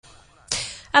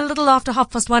A little after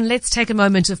 1:30, let's take a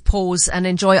moment of pause and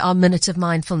enjoy our minute of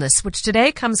mindfulness, which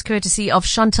today comes courtesy of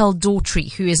Chantal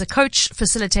Daughtry, who is a coach,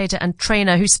 facilitator and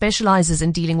trainer who specializes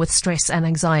in dealing with stress and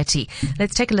anxiety.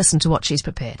 Let's take a listen to what she's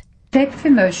prepared. Shape of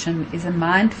Emotion is a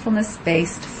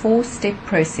mindfulness-based 4-step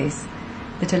process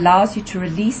that allows you to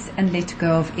release and let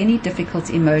go of any difficult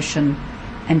emotion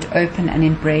and open and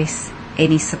embrace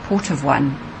any supportive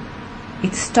one.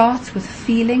 It starts with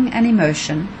feeling an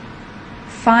emotion,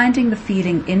 finding the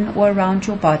feeling in or around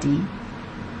your body,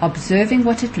 observing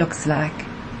what it looks like,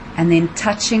 and then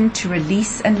touching to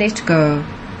release and let go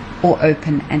or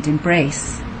open and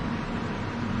embrace.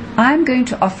 I'm going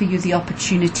to offer you the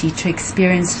opportunity to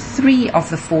experience 3 of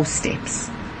the 4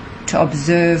 steps to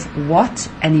observe what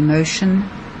an emotion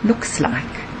looks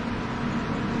like.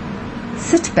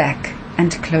 Sit back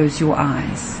and close your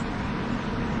eyes.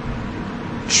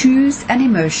 Choose an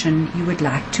emotion you would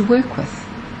like to work with.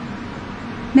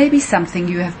 Maybe something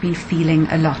you have been feeling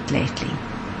a lot lately.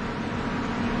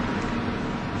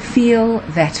 Feel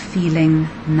that feeling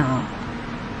now.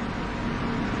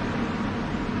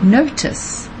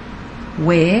 Notice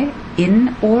where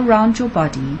in or around your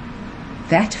body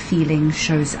that feeling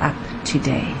shows up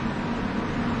today.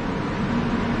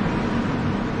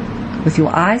 With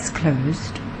your eyes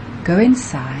closed, go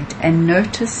inside and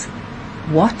notice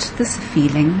what this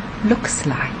feeling looks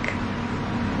like.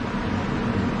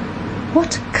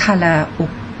 What color or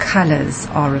colors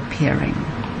are appearing?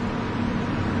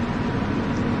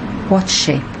 What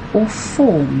shape or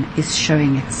form is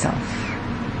showing itself?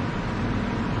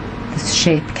 This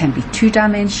shape can be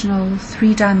 2-dimensional,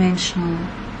 3-dimensional,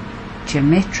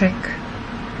 geometric,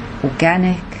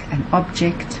 organic, an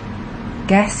object,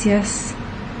 gaseous,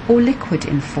 or liquid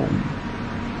in form.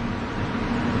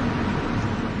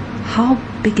 How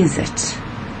big is it?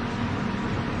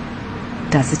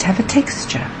 Does it have a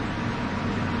texture?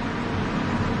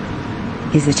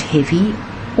 Is it heavy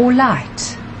or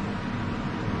light?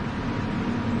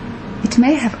 It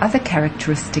may have other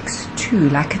characteristics too,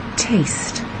 like a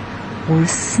taste, or a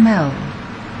smell,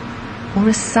 or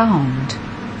a sound.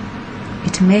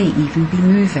 It may even be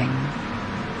moving.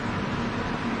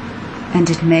 And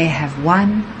it may have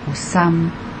one or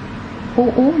some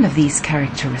or all of these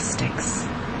characteristics.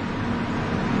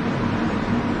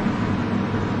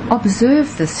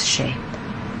 Observe this shape.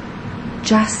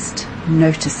 Just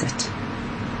notice it.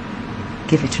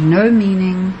 Give it no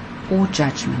meaning or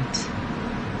judgment.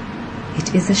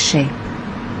 It is a shape.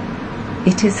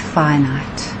 It is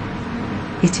finite.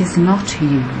 It is not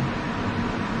you.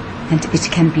 And it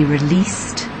can be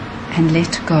released and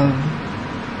let go.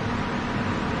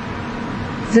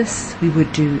 This we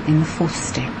would do in the 4th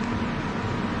step.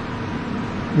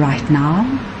 Right now,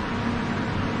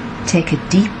 take a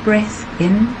deep breath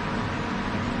in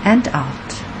and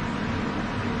out,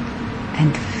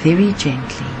 and very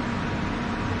gently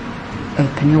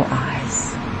open your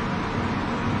eyes.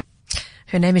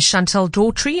 Her name is Chantal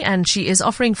Daughtry, and she is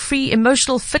offering free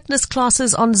emotional fitness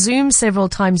classes on Zoom several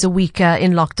times a week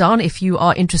in lockdown. If you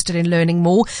are interested in learning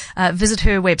more, visit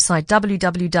her website,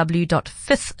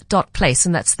 www.fifth.place,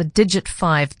 and that's the digit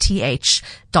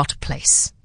 5th.place.